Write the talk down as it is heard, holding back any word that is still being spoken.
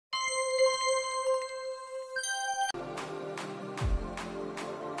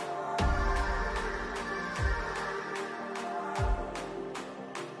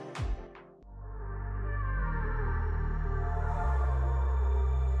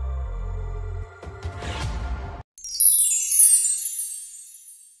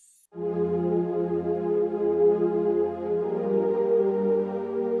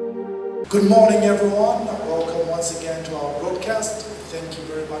Good morning, everyone. Welcome once again to our broadcast. Thank you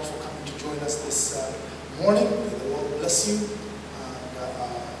very much for coming to join us this morning. May the Lord bless you. And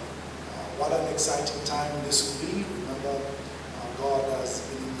what an exciting time this will be. Remember, God has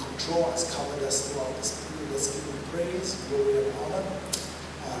been in control, has covered us throughout this period. Let's give Him praise, glory, and honor.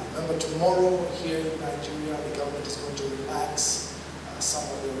 Remember, tomorrow here in Nigeria, the government is going to relax some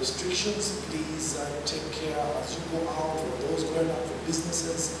of the restrictions. Please take care as you go out, or those going out for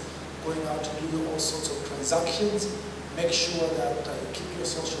businesses, going out to do all sorts of transactions. Make sure that you keep your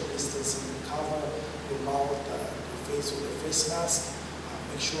social distancing, cover your mouth, your face with a face mask.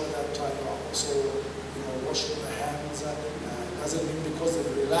 Make sure that you are also, washing your hands. It doesn't mean because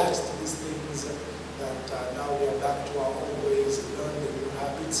they've relaxed these things that now we are back to our old ways, learn the new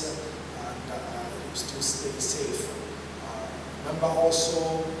habits, and you still stay safe. Remember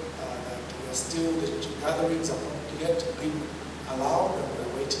also that we are still, the gatherings are not yet being allowed, and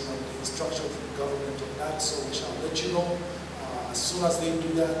we're waiting on the instruction from the government on that, so we shall let you know as soon as they do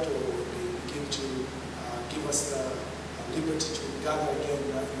that, or they begin to give us the liberty to gather again,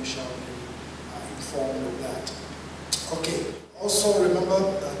 you shall be informed of that. Okay, also remember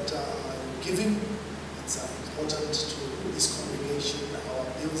that giving, it's important to this congregation. Our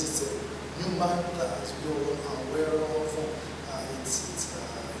bills, it's a new month, as we all are aware of.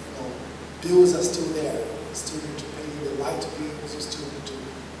 Bills are still there. We still need to pay the light bills, we still need to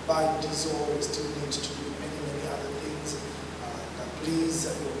buy diesel, we still need to do many other things. Please,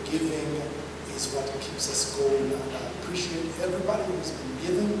 your giving is what keeps us going. And I appreciate everybody who's been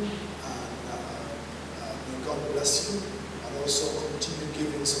giving. May God bless you. And also continue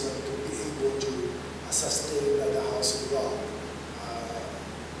giving so that we can be able to sustain the house of God.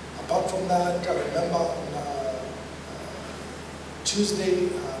 Apart from that, remember on Tuesday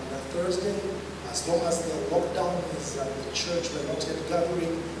and Thursday, as long as the lockdown is at the church, we're not yet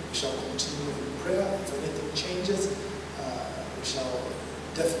gathering, we shall continue in prayer. If anything changes, we shall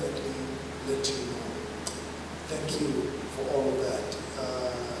definitely let you know. Thank you for all of that.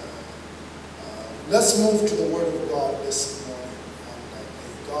 Let's move to the Word of God this morning. And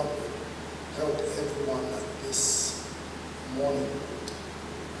may God help everyone this morning.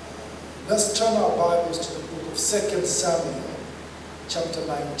 Let's turn our Bibles to the book of 2 Samuel. Chapter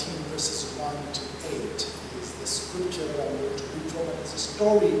 19, verses 1 to 8 is the scripture that I'm going to read from. It's a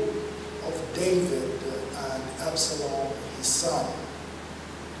story of David and Absalom, his son.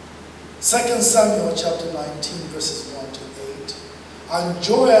 2 Samuel chapter 19, verses 1 to 8. And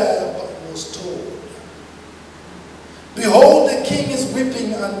Joab was told, "Behold, the king is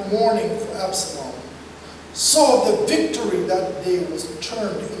weeping and mourning for Absalom." So the victory that day was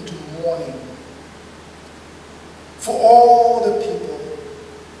turned into mourning for all the people.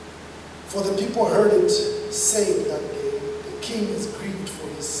 For the people heard it said that day, "The king is grieved for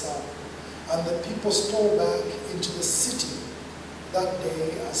his son." And the people stole back into the city that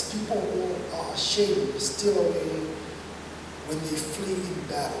day as people who are ashamed steal away when they flee in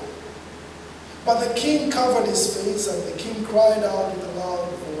battle. But the king covered his face, and the king cried out with a loud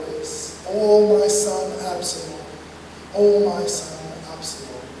voice, "Oh, my son Absalom! Oh, my son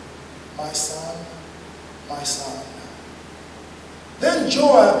Absalom! My son, my son." Then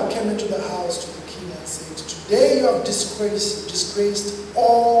Joab came into the house to the king and said, "Today you have disgraced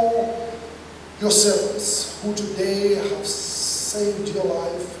all your servants, who today have saved your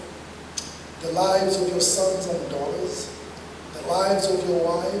life, the lives of your sons and daughters, the lives of your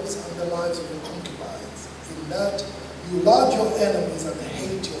wives, and the lives of your concubines, in that you love your enemies and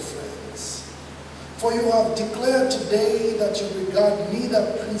hate your friends. For you have declared today that you regard neither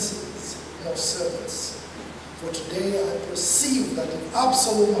princes nor servants. For today I perceive that if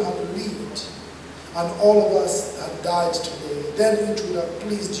Absalom had lived, and all of us had died today, then it would have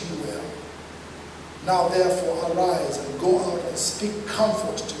pleased you well. Now therefore arise and go out and speak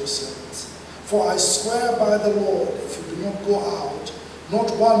comfort to your servants. For I swear by the Lord, if you do not go out,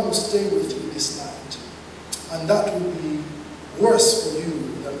 not one will stay with you this night. And that will be worse for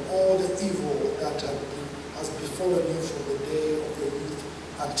you than all the evil that has befallen you from the day of your youth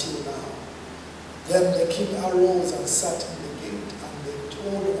until now." Then the king arose and sat in the gate, and they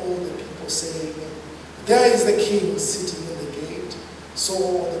told all the people, saying, "There is the king sitting in the gate." So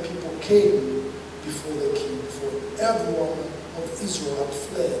the people came before the king, for everyone of Israel had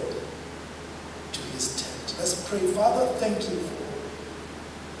fled to his tent. Let's pray. Father, thank you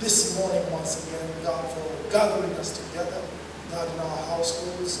for this morning once again, God, for gathering us together, God, in our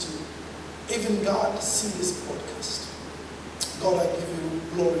households, to even, God, see this podcast. God, I give you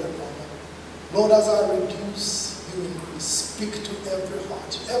glory and honor. Lord, as I reduce, you increase. Speak to every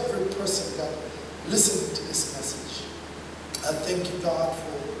heart, every person, God, listening to this message. I thank you, God,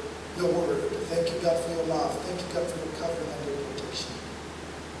 for your word. Thank you, God, for your love. Thank you, God, for your covering and your protection.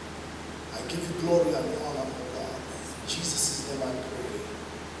 I give you glory and honor, O God. In Jesus' name I pray.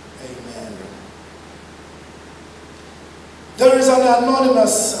 Amen. There is an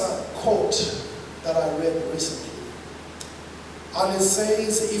anonymous quote that I read recently. And it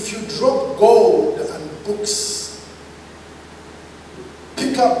says, if you drop gold and books,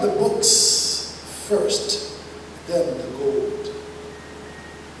 pick up the books first, then the gold.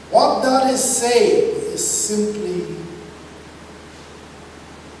 What that is saying is simply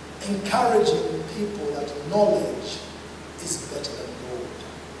encouraging people that knowledge is better than gold.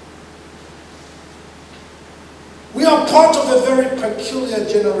 We are part of a very peculiar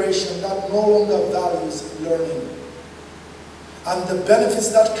generation that no longer values learning and the benefits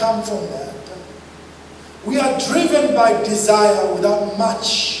that come from that. We are driven by desire without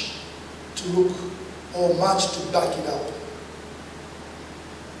much to look or much to back it up.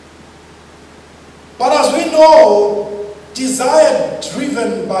 But as we know, desire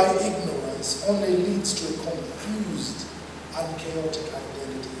driven by ignorance only leads to a confused and chaotic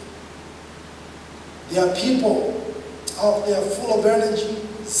identity. There are people out there full of energy,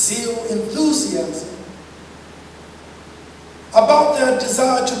 zeal, enthusiasm about their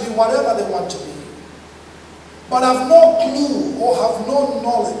desire to be whatever they want to be, but have no clue or have no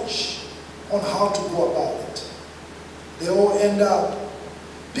knowledge on how to go about it. They all end up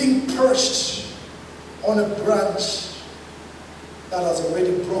being perched on a branch that has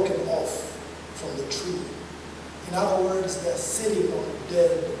already broken off from the tree. In other words, they're sitting on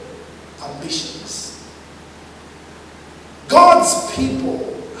dead ambitions. God's people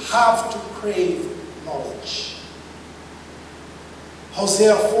have to crave knowledge.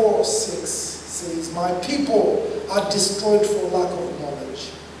 Hosea 4:6 says, my people are destroyed for lack of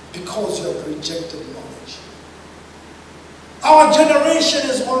knowledge because you have rejected knowledge. Our generation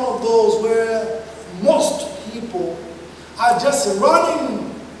is one of those where most people are just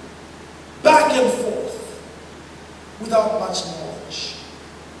running back and forth without much knowledge.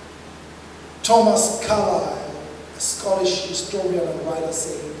 Thomas Carlyle, a Scottish historian and writer,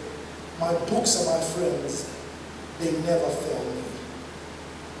 said, my books are my friends, they never fail me.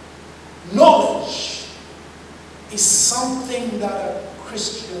 Knowledge is something that a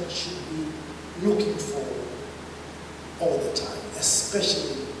Christian should be looking for all the time,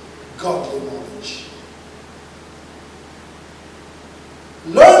 especially godly knowledge.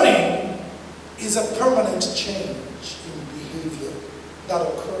 Learning is a permanent change in behavior that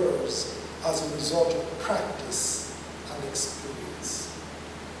occurs as a result of practice and experience.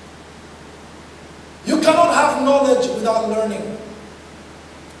 You cannot have knowledge without learning.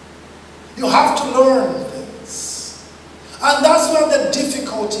 You have to learn things. And that's where the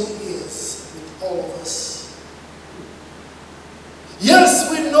difficulty is with all of us. Yes,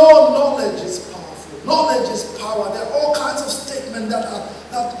 we know knowledge is powerful. Knowledge is power. There are all kinds of statements that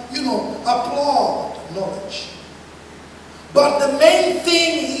applaud knowledge. But the main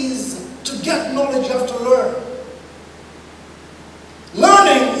thing is to get knowledge, you have to learn.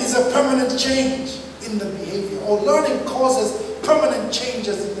 Learning is a permanent change in the behavior, or learning causes permanent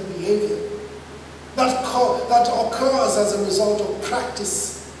changes in the behavior that occurs as a result of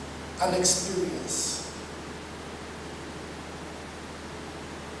practice and experience.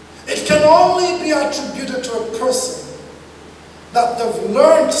 It can only be attributed to a person that they've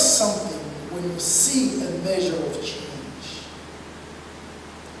learned something when you see a measure of change.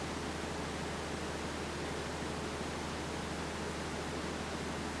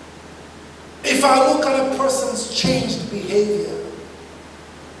 If I look at a person's changed behavior,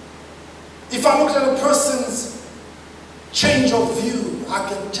 if I look at a person's change of view, I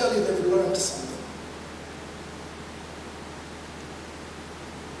can tell you they've learned something.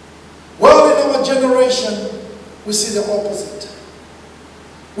 Well, in our generation, we see the opposite.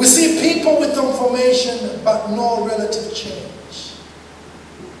 We see people with information but no relative change.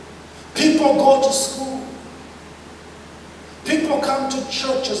 People go to school. People come to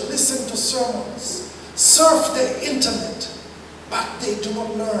churches, listen to sermons, surf the internet, but they do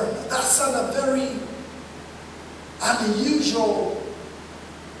not learn. That's a very unusual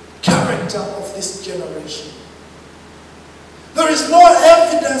character of this generation. There is no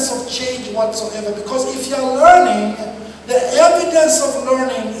evidence of change whatsoever, because if you're learning, the evidence of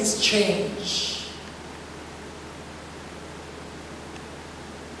learning is change.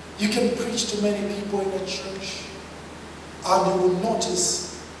 You can preach to many people in a church, and you will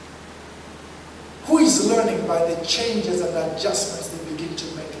notice who is learning by the changes and adjustments they begin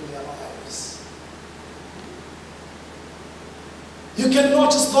to make in their lives. You can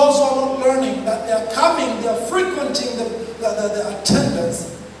notice those who are not learning, that they are coming, they are frequenting the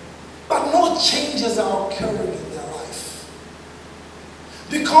attendance, changes are occurring in their life.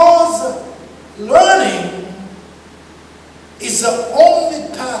 Because learning is the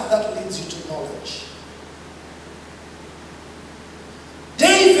only path that leads you to knowledge.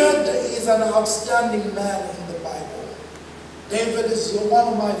 David is an outstanding man in the Bible. David is one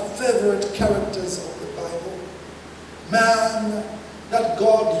of my favorite characters of the Bible. Man that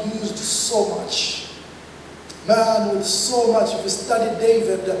God used so much. Man with so much. If you study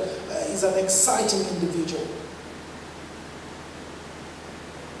David, he's an exciting individual.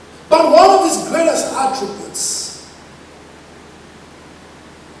 But one of his greatest attributes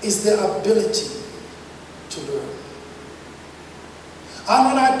is the ability to learn. And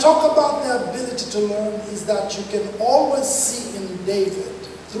when I talk about the ability to learn, is that you can always see in David,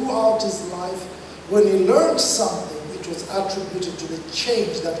 throughout his life, when he learned something, it was attributed to the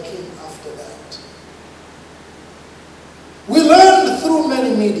change that came after that. We learn through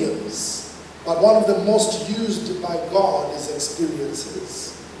many mediums, but one of the most used by God is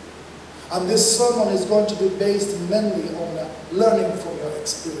experiences. And this sermon is going to be based mainly on learning from your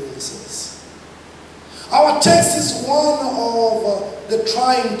experiences. Our text is one of the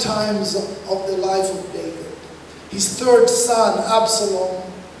trying times of the life of David. His third son, Absalom,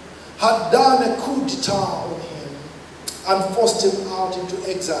 had done a coup d'etat on him and forced him out into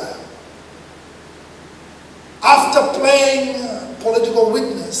exile. After playing political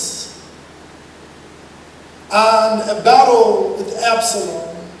witness and a battle with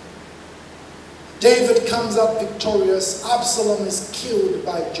Absalom, David comes out victorious. Absalom is killed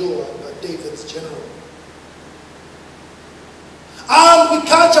by Joab, David's general. And we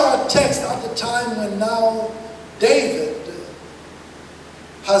catch our text at the time when now David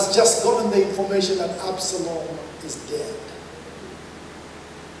has just gotten the information that Absalom is dead.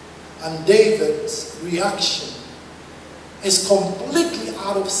 And David's reaction is completely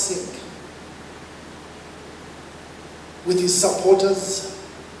out of sync with his supporters.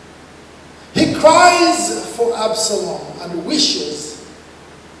 He cries for Absalom and wishes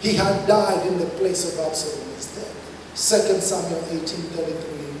he had died in the place of Absalom instead. 2 Samuel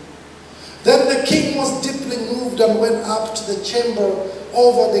 18:33. Then the king was deeply moved and went up to the chamber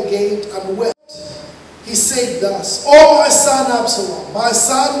over the gate and wept. He said thus, "O my son Absalom, my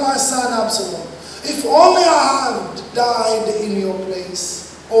son Absalom, if only I had died in your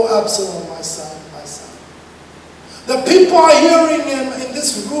place, O Absalom, my son, my son." The people are hearing him in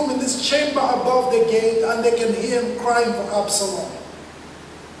this room, in this chamber above the gate, and they can hear him crying for Absalom.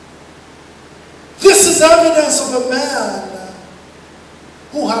 This is evidence of a man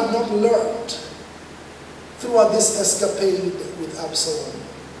who had not learned throughout this escapade with Absalom.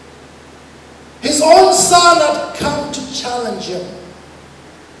 His own son had come to challenge him,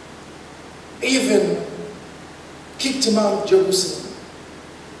 even kicked him out of Jerusalem.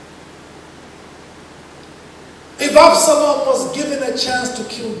 If Absalom was given a chance to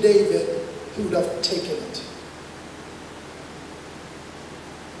kill David, he would have taken it.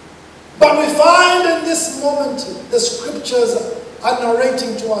 But we find in this moment, the scriptures are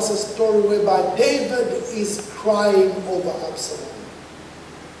narrating to us a story whereby David is crying over Absalom.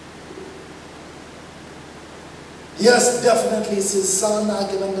 Yes, definitely it's his son. I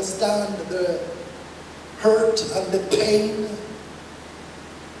can understand the hurt and the pain.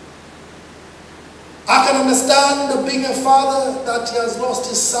 I can understand being a father that he has lost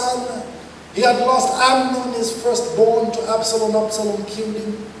his son. He had lost Amnon, his firstborn, to Absalom. Absalom killed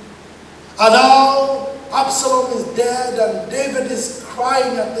him. And now Absalom is dead and David is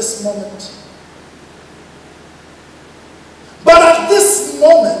crying at this moment. But at this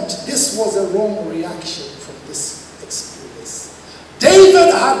moment, this was a wrong reaction from this experience.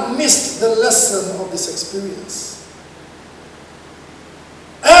 David had missed the lesson of this experience.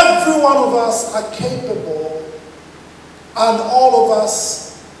 Every one of us are capable, and all of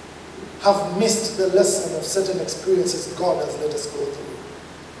us have missed the lesson of certain experiences God has let us go through.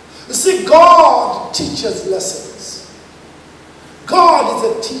 You see, God teaches lessons. God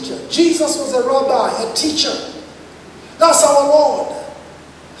is a teacher. Jesus was a rabbi, a teacher. That's our Lord.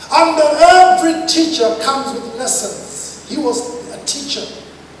 And every teacher comes with lessons. He was a teacher,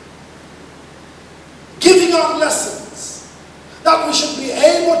 giving out lessons that we should be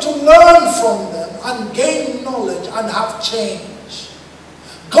able to learn from them and gain knowledge and have change.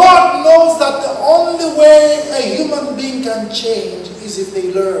 God knows that the only way a human being can change is if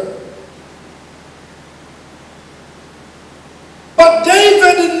they learn. But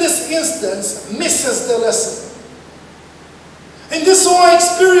David in this instance misses the lesson. In this whole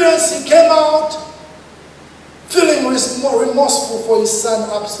experience, he came out feeling more remorseful for his son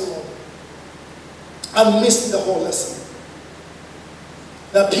Absalom and missed the whole lesson.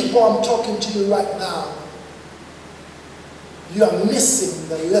 The people I'm talking to you right now, you are missing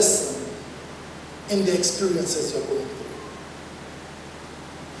the lesson in the experiences you're going through.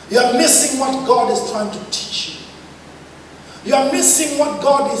 You are missing what God is trying to teach you. You are missing what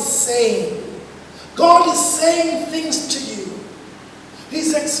God is saying. God is saying things to you.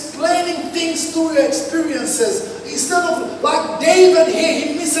 He's explaining things through your experiences. Instead of like David here,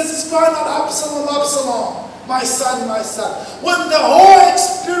 he misses his crying out, Absalom, Absalom, my son, my son. When the whole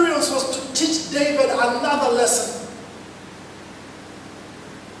experience was to teach David another lesson.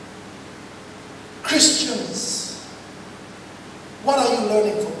 Christians, what are you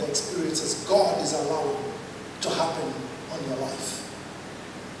learning from the experiences God is allowing to happen on your life?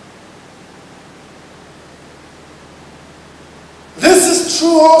 This is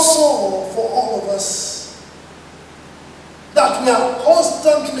true also for all of us, that we are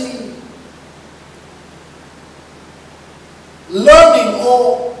constantly learning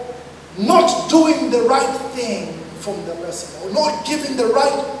or not doing the right thing from the lesson, or not giving the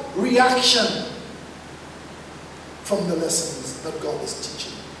right reaction from the lessons that God is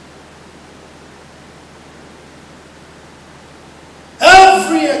teaching.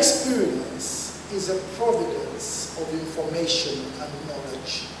 Every experience is a providence of information and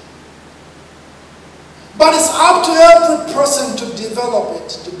knowledge. But it's up to every person to develop it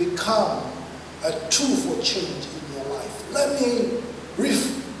to become a tool for change in your life. Let me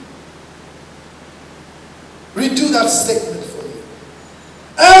redo that statement for you.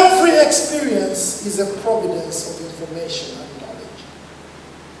 Every experience is a providence of information and knowledge.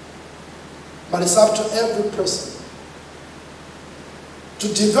 But it's up to every person to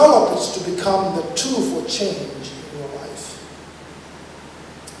develop it to become the tool for change in your life.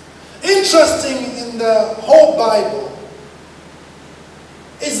 Interesting in the whole Bible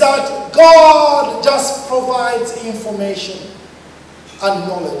is that God just provides information and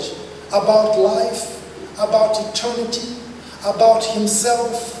knowledge about life, about eternity, about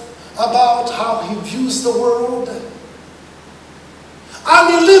himself, about how he views the world. And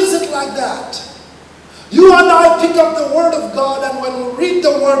he lives it like that. You and I pick up the Word of God, and when we read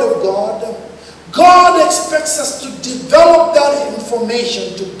the Word of God, God expects us to develop that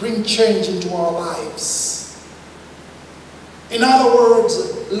information to bring change into our lives. In other words,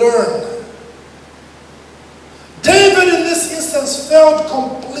 learn. David in this instance failed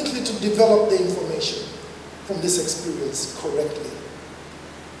completely to develop the information from this experience correctly.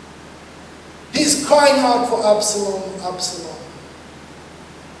 He's crying out for Absalom, Absalom.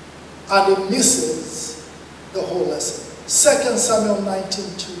 And he misses the whole lesson. 2 Samuel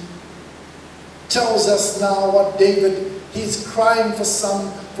 19:2 tells us now what David, he's crying for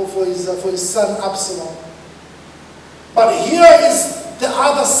his son Absalom. But here is the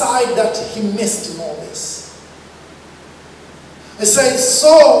other side that he missed in all this. It says,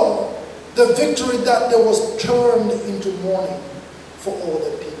 so the victory that there was turned into mourning for all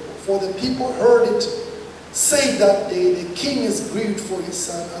the people. For the people heard it say that day, the king is grieved for his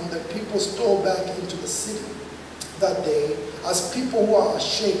son, and the people stole back into the city that day, as people who are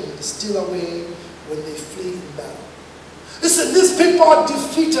ashamed steal away when they flee in battle. Listen, these people are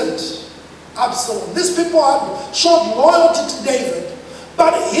defeated Absalom. These people had showed loyalty to David.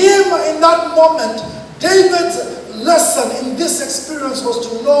 But him in that moment, David's lesson in this experience was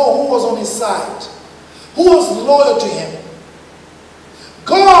to know who was on his side, who was loyal to him.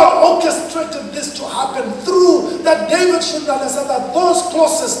 God orchestrated this to happen through that David should understand that those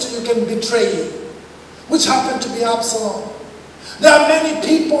closest to you can betray you, which happened to be Absalom. There are many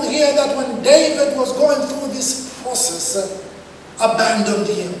people here that when David was going through this process, abandoned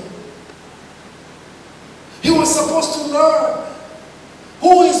him. He was supposed to learn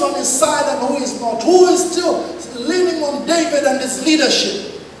who is on his side and who is not, who is still leaning on David and his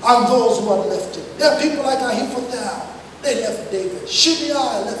leadership, and those who had left him. There are people like Ahithophel. They left David. Shimei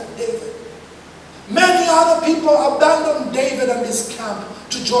left David. Many other people abandoned David and his camp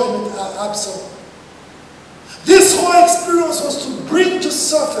to join with Absalom. This whole experience was to bring to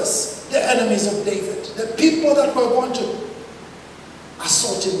surface the enemies of David, the people that were going to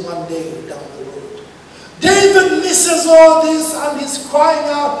assault him one day down the road. David misses all this and he's crying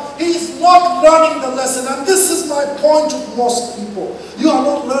out. He's not learning the lesson. And this is my point with most people. You are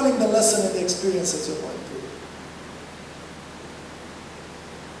not learning the lesson in the experiences you're going through.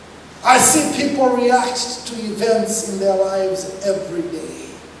 I see people react to events in their lives every day.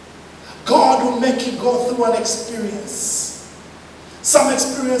 God will make you go through an experience. Some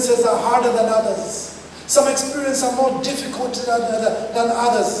experiences are harder than others. Some experiences are more difficult than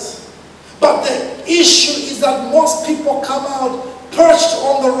others. But the issue is that most people come out perched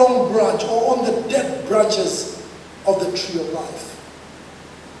on the wrong branch or on the dead branches of the tree of life.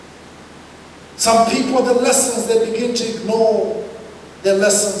 Some people, the lessons, they begin to ignore the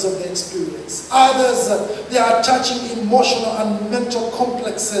lessons of the experience. Others, they are attaching emotional and mental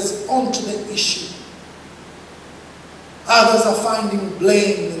complexes onto the issue. Others are finding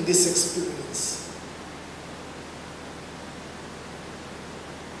blame in this experience.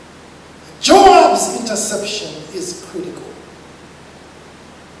 Joab's interception is critical,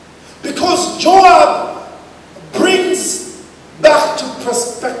 because Joab brings back to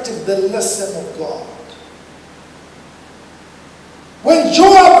perspective the lesson of God. When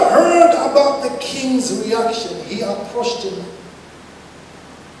Joab heard about the king's reaction, he approached him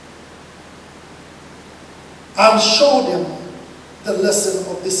and showed him the lesson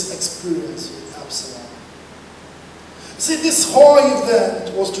of this experience with Absalom. See, this whole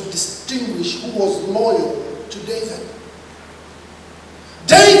event was to distinguish who was loyal to David.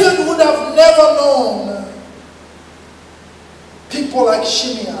 David would have never known people like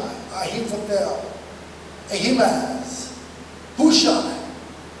Shimei, Ahithophel, Ahimaaz, Hushai,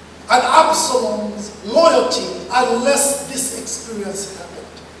 and Absalom's loyalty unless this experience happened.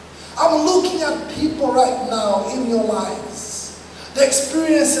 I'm looking at people right now in your lives. The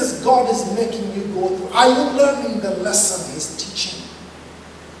experiences God is making you go through. Are you learning the lesson He's teaching?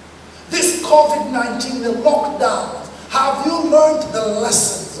 This COVID-19, the lockdowns, have you learned the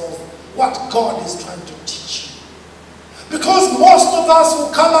lessons of what God is trying to teach you? Because most of us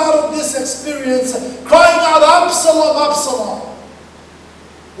will come out of this experience crying out, Absalom, Absalom,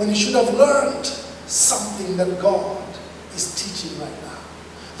 when you should have learned something that God is teaching right now.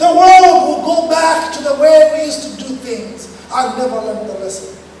 The world will go back to the way we used to do things. I've never learned the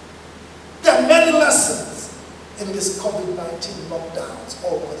lesson. There are many lessons in this COVID-19 lockdowns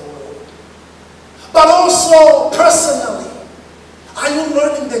all over the world. But also, personally, are you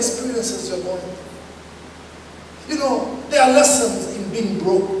learning the experiences you're going through? You know, there are lessons in being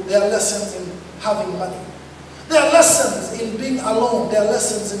broke. There are lessons in having money. There are lessons in being alone. There are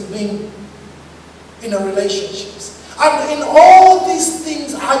lessons in being in a relationships. And in all these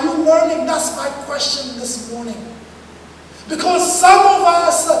things, are you learning? That's my question this morning. Because some of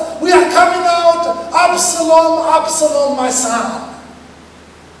us, we are coming out, Absalom, Absalom, my son.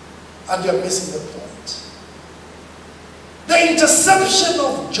 And you're missing the point. The interception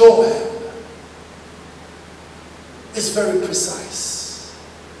of Joab is very precise.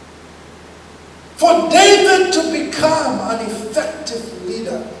 For David to become an effective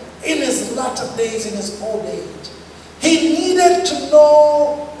leader in his latter days, in his old age, he needed to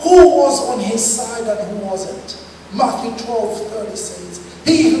know who was on his side and who wasn't. Matthew 12:30 says,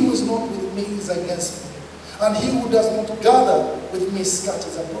 he who is not with me is against me, and he who does not gather with me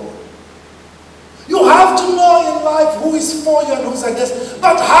scatters abroad. You have to know in life who is for you and who is against.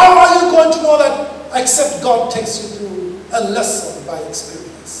 But how are you going to know that except God takes you through a lesson by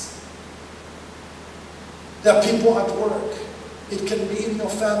experience? There are people at work. It can be in your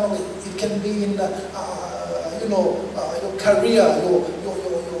family. It can be in your career, your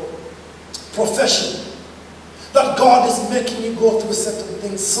profession. That God is making you go through certain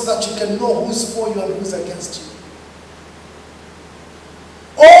things so that you can know who's for you and who's against you.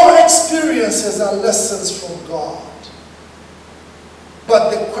 All experiences are lessons from God. But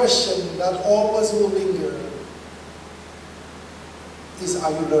the question that always will linger is,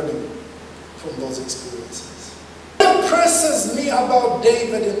 are you learning from those experiences? What impresses me about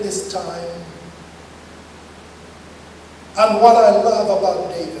David in this time, and what I love about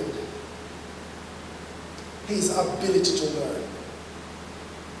David, his ability to learn.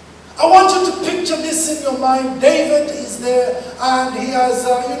 I want you to picture this in your mind. David is there and he has,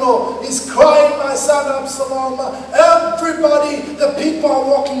 he's crying, my son Absalom. Everybody, the people are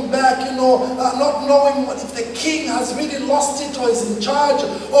walking back, not knowing if the king has really lost it or is in charge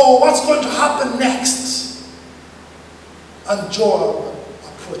or what's going to happen next. And Joab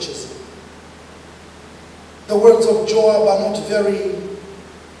approaches him. The words of Joab are not very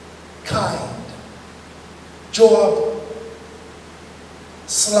kind. Joab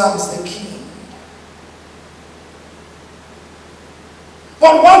slams the king.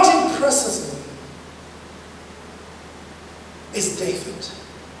 But what impresses me is David.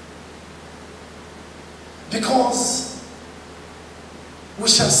 Because we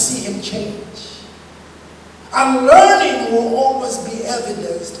shall see him change. And learning will always be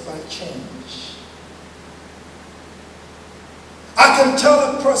evidenced by change. I can tell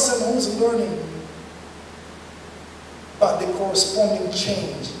a person who's learning but the corresponding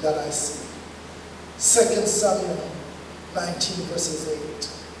change that I see. 2 Samuel 19 verses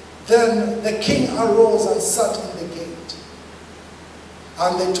 8. Then the king arose and sat in the gate.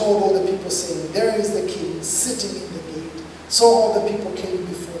 And they told all the people, saying, there is the king sitting in the gate. So all the people came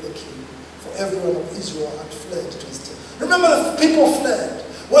before the king, for everyone of Israel had fled to his tent. Remember, the people fled.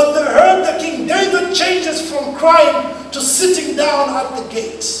 When they heard the king, David changes from crying to sitting down at the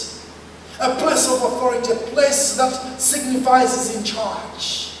gate. A place of authority, a place that signifies he's in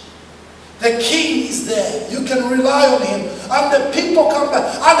charge. The king is there. You can rely on him. And the people come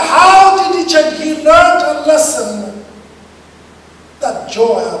back. And how did he change? He learned a lesson that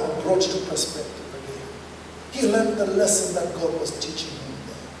Joab brought to perspective again. He learned the lesson that God was teaching him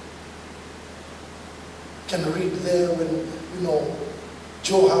there. You can read there when,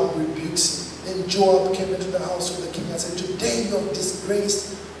 Joab rebukes him. Then Joab came into the house of the king and said, today you have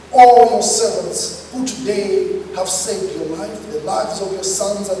disgraced all your servants who today have saved your life, the lives of your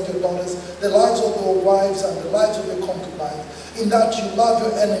sons and your daughters, the lives of your wives and the lives of your concubines, in that you love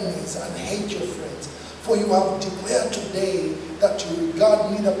your enemies and hate your friends. For you have declared today that you regard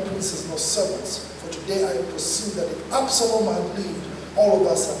neither princes nor servants. For today I perceive that if Absalom had lived, all of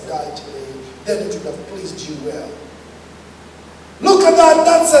us have died today. Then it would have pleased you well. Look at that.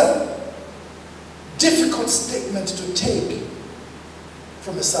 That's a difficult statement to take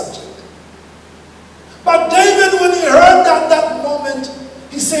from a subject. But David, when he heard that moment,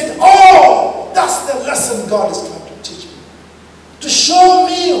 he said, oh, that's the lesson God is trying to teach me. To show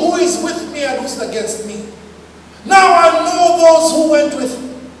me who is with me and who's against me. Now I know those who went with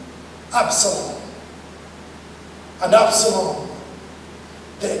Absalom. And Absalom,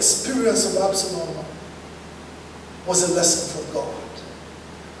 the experience of Absalom was a lesson from God.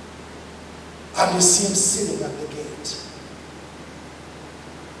 And you see him sitting at the gate.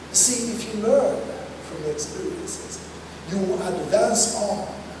 You see, if you learn from the experiences, you will advance on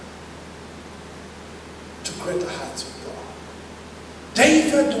to greater heights with God.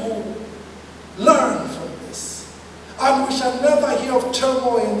 David will learn from this. And we shall never hear of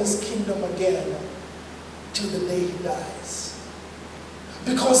turmoil in his kingdom again till the day he dies.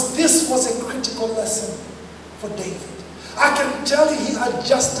 Because this was a critical lesson for David. I can tell you he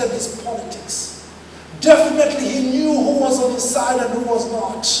adjusted his politics. Definitely he knew who was on his side and who was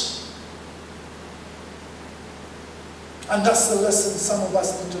not. And that's the lesson some of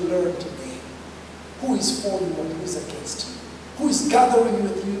us need to learn today. Who is for you and who is against you? Who is gathering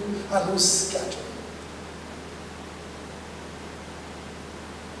with you and who is scattering?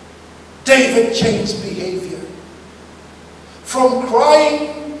 David changed behavior. From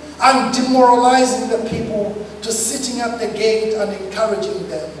crying and demoralizing the people to sitting at the gate and encouraging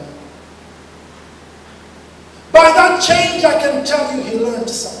them. By that change, I can tell you he learned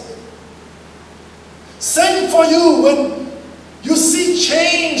something. Same for you when you see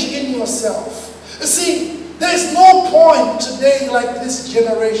change in yourself. You see, there's no point today like this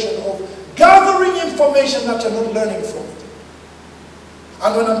generation of gathering information that you're not learning from it.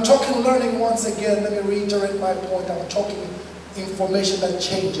 And when I'm talking learning once again, let me reiterate my point. I'm talking information that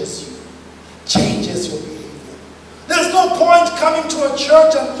changes you, changes your behavior. There's no point coming to a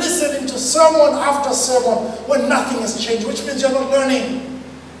church and listening to sermon after sermon when nothing has changed, which means you're not learning.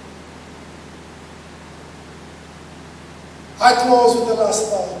 I close with the last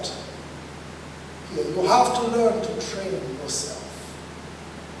thought here. You have to learn to train yourself.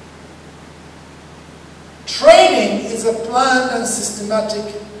 Training is a planned and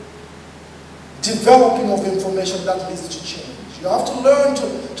systematic developing of information that leads to change. You have to learn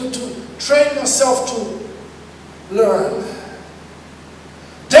to train yourself to learn.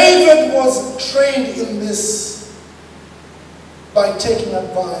 David was trained in this by taking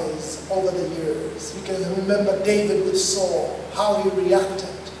advice over the years. You can remember David with Saul, how he reacted.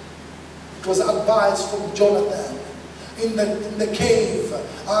 It was advice from Jonathan in the cave,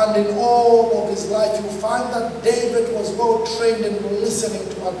 and in all of his life you find that David was well trained in listening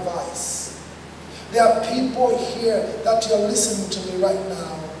to advice. There are people here that you're listening to me right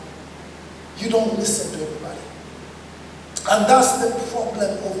now. You don't listen to everybody. And that's the problem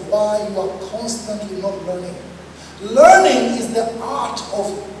of why you are constantly not learning. Learning is the art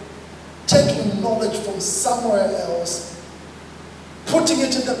of taking knowledge from somewhere else, putting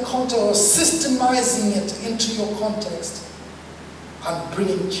it in the context or systemizing it into your context and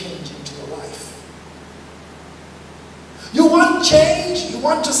bringing change into your life. You want change? You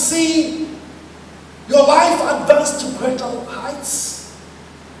want to see your life advance to greater heights,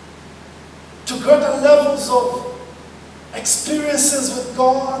 to greater levels of experiences with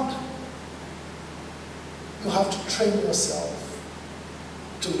God? You have to train yourself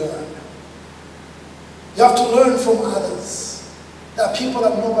to learn. You have to learn from others. There are people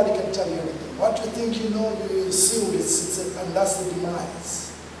that nobody can tell you anything. What you think you know, you sealed it, and that's the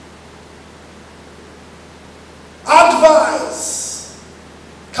demise. Advice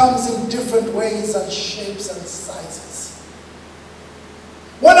comes in different ways and shapes and sizes.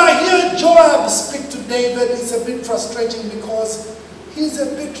 When I hear hearing Joab speak to David is a bit frustrating because he's a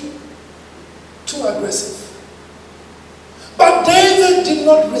bit too aggressive. But David did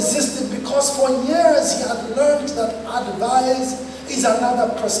not resist it because for years he had learned that advice is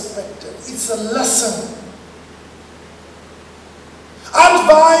another perspective. It's a lesson.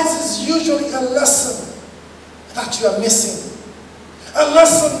 Advice is usually a lesson that you are missing. A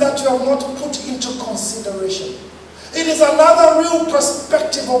lesson that you have not put into consideration. It is another real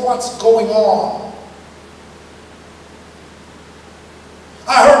perspective of what's going on.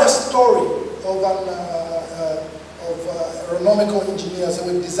 I heard a story of aeronautical engineers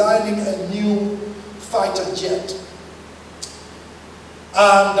who were designing a new fighter jet.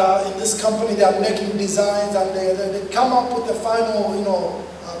 And in this company they are making designs and they come up with the final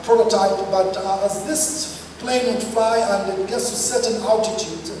prototype, but as this plane would fly and it gets to certain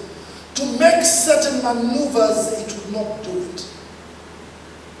altitude, to make certain maneuvers it would not do it.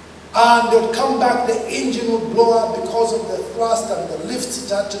 And they would come back, the engine would blow up because of the thrust and the lifts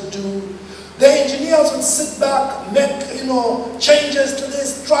it had to do. The engineers would sit back, make changes to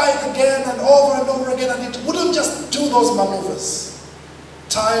this, try it again and over again, and it wouldn't just do those maneuvers.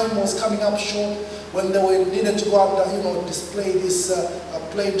 Time was coming up short when they needed to go and display this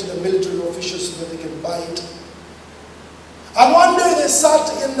plane to the military officials so that they can buy it. And one day they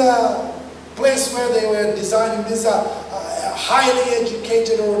sat in the place where they were designing. These are highly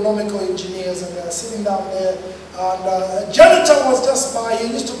educated aeronautical engineers, and they are sitting down there. And a janitor was just by.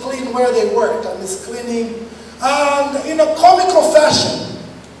 He used to clean where they worked, and he's cleaning. And in a comical fashion,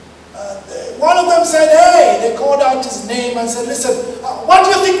 one of them said, "Hey," they called out his name and said, "Listen, what do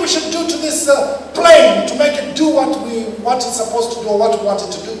you think we should do to this plane to make it do what it's supposed to do or what we want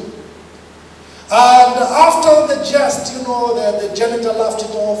it to do?" And after the jest, the janitor laughed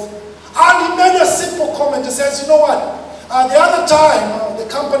it off. And he made a simple comment. He says, "You know what? The other time, the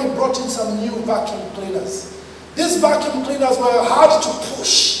company brought in some new vacuum cleaners. These vacuum cleaners were hard to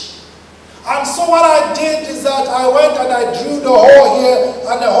push. And so what I did is that I went and I drew the hole here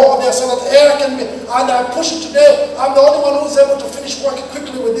and the hole there so that air can be, and I push it today. I'm the only one who's able to finish working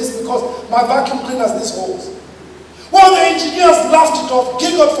quickly with this because my vacuum cleaner has these holes." Well, the engineers laughed it off,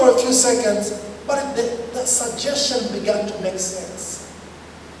 giggled for a few seconds, but the suggestion began to make sense.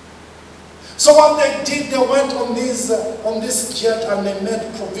 So what they did, they went on this jet and they made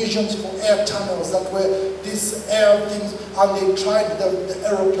provisions for air tunnels that were these air things, and they tried the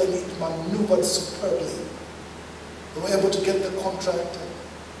aeroplane. It maneuvered superbly. They were able to get the contract.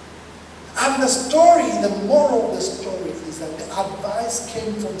 And the moral of the story is that the advice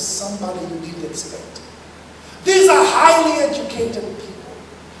came from somebody you didn't expect. These are highly educated people.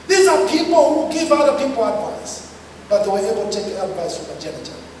 These are people who give other people advice, but they were able to take advice from a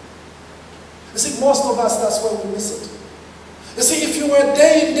janitor. You see, most of us, that's where we miss it. You see, if you were in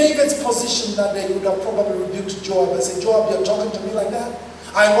David's position that day, you would have probably rebuked Joab and said, "Joab, you're talking to me like that?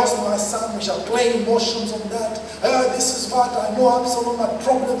 I lost my son, we shall play emotions on that. This is what I know, Absalom had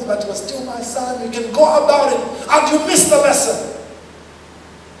problems, but he was still my son. You can go about it," and you miss the lesson.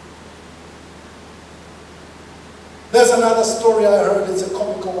 There's another story I heard, it's a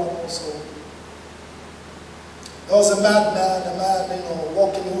comical one also. There was a madman,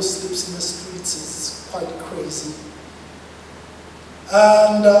 walking who sleeps in the streets, is quite crazy.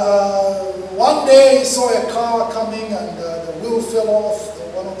 And one day he saw a car coming and the wheel fell off,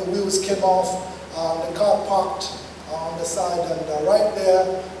 one of the wheels came off, the car parked on the side, and right there,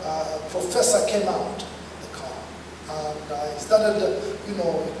 a professor came out of the car. And he started, he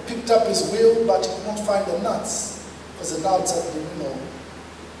picked up his wheel, but he could not find the nuts, because the nuts had been,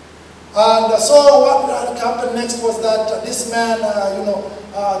 And so what happened next was that this man,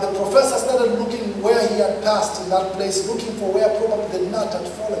 the professor started looking where he had passed in that place, looking for where probably the nut had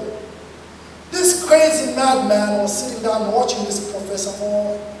fallen. This crazy madman was sitting down watching this professor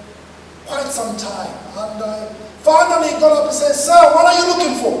for quite some time. And finally he got up and said, "Sir, what are you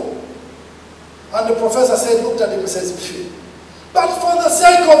looking for?" And the professor looked at him and says, "Phew. But for the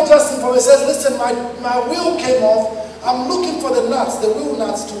sake of just information," he says, "Listen, my wheel came off. I'm looking for the nuts, the wheel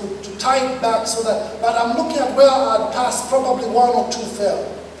nuts to tie it back so that, but I'm looking at where I had passed, probably one or two fell."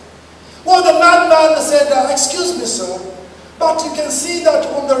 Well, the madman said, "Excuse me, sir, but you can see that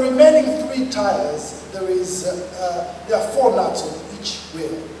on the remaining 3 tires, there are 4 nuts on each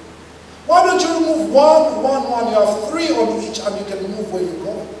wheel. Why don't you remove one? You have 3 on each and you can move where you're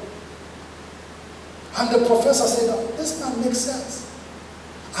going." And the professor said, "This man makes sense."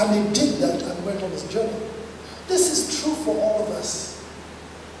 And he did that and went on his journey. This is true for all of us.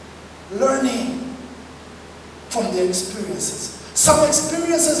 Learning from the experiences. Some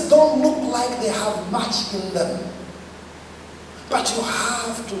experiences don't look like they have much in them. But you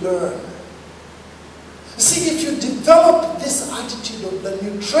have to learn. See, if you develop this attitude of learning,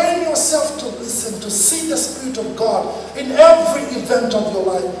 you train yourself to listen, to see the Spirit of God in every event of your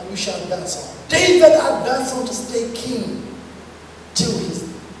life, you shall advance on. David advanced on to stay king till his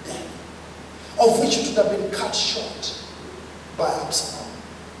death, of which it would have been cut short by Absalom.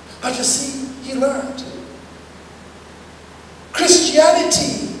 But you see, he learned.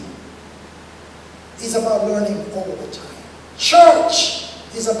 Christianity is about learning all the time. Church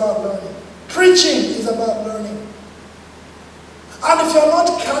is about learning. Preaching is about learning. And if you're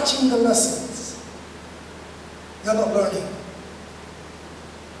not catching the lessons, you're not learning.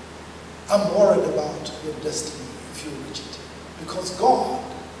 I'm worried about your destiny if you reach it. Because God,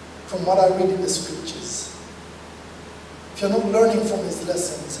 from what I read in the scriptures, if you're not learning from his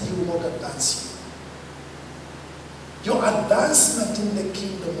lessons, he will not advance you. Your advancement in the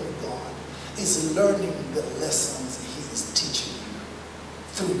kingdom of God is learning the lessons he is teaching you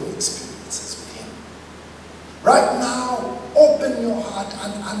through your experiences with him. Right now, open your heart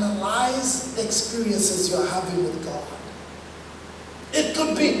and analyze the experiences you're having with God. It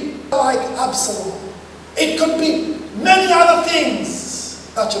could be like Absalom. It could be many other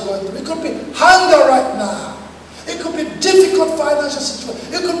things that you're going through. It could be hunger right now. It could be difficult financial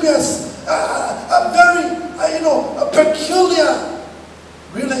situation. It could be a very, a peculiar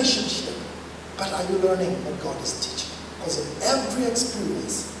relationship. But are you learning what God is teaching? Because in every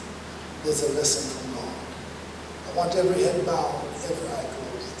experience, there's a lesson from God. I want every head bowed, every eye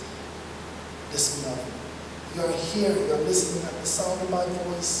closed this morning. You are here, you are listening at the sound of my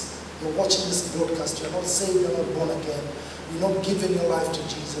voice. You're watching this broadcast. You're not saved, you're not born again. You're not giving your life to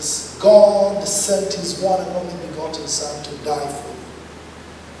Jesus. God sent his one and only begotten Son to die for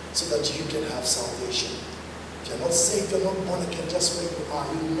you so that you can have salvation. If you're not saved, you're not born again, just where you are,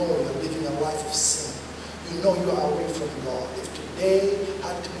 you know you're living a life of sin. You know you are away from God. If today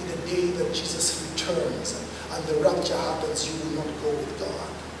had to be the day that Jesus returns and the rapture happens, you will not go with God.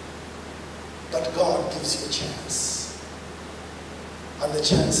 But God gives you a chance. And the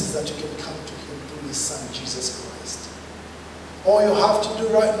chance is that you can come to him through his Son, Jesus Christ. All you have to do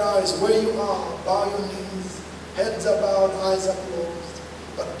right now is where you are, bow your knees, heads are bowed, eyes are closed.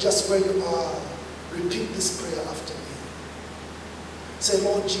 But just where you are, repeat this prayer after me. Say,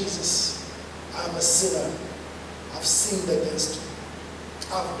 Lord Jesus, I am a sinner. I've sinned against you.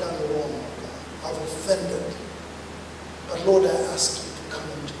 I've done wrong, God. I've offended. But Lord, I ask you to come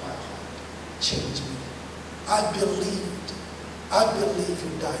into my heart. Change me. I believe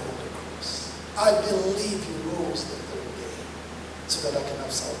you died on the cross. I believe you rose the third day so that I can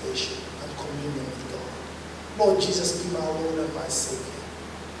have salvation and communion with God. Lord Jesus, be my Lord and my Savior.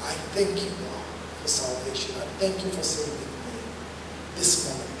 I thank you, God, for salvation. I thank you for saving me this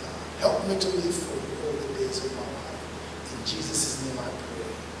morning, God. Help me to live for you all the days of my life. In Jesus' name I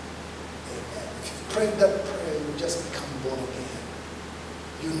pray. Amen. If you've prayed that prayer, you just become born again.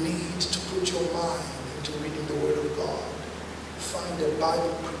 You need to put your mind into reading the Word of God. Find a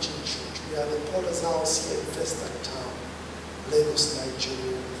Bible preaching church. We are the Potter's House here in Festac Town, Lagos,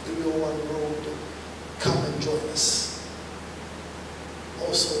 Nigeria, 301 Road. Come and join us.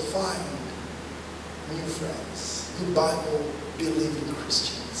 Also find new friends, new Bible-believing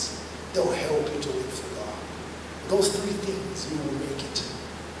Christians. They'll help you to live for God. Those three things, you will make it.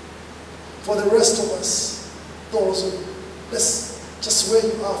 For the rest of us, those who, let's just where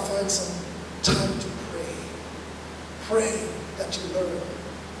you are, find some time to pray. Pray that you learn,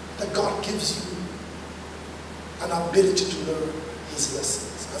 that God gives you an ability to learn his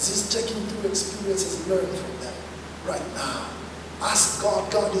lessons. As he's taking through experiences, learn from them right now. Ask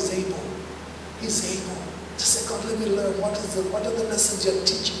God. God is able. He's able. Just say, God, let me learn. What are the lessons you're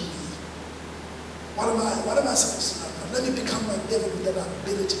teaching me? What am I supposed to learn? Let me become like David with that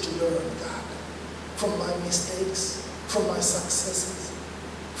ability to learn, God, from my mistakes, from my successes,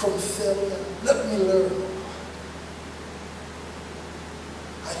 from failure. Let me learn.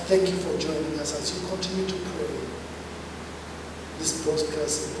 I thank you for joining us as you continue to pray. This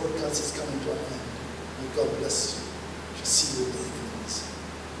broadcast is coming to an end. May God bless you. See you in the evenings.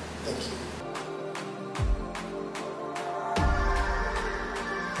 Thank you.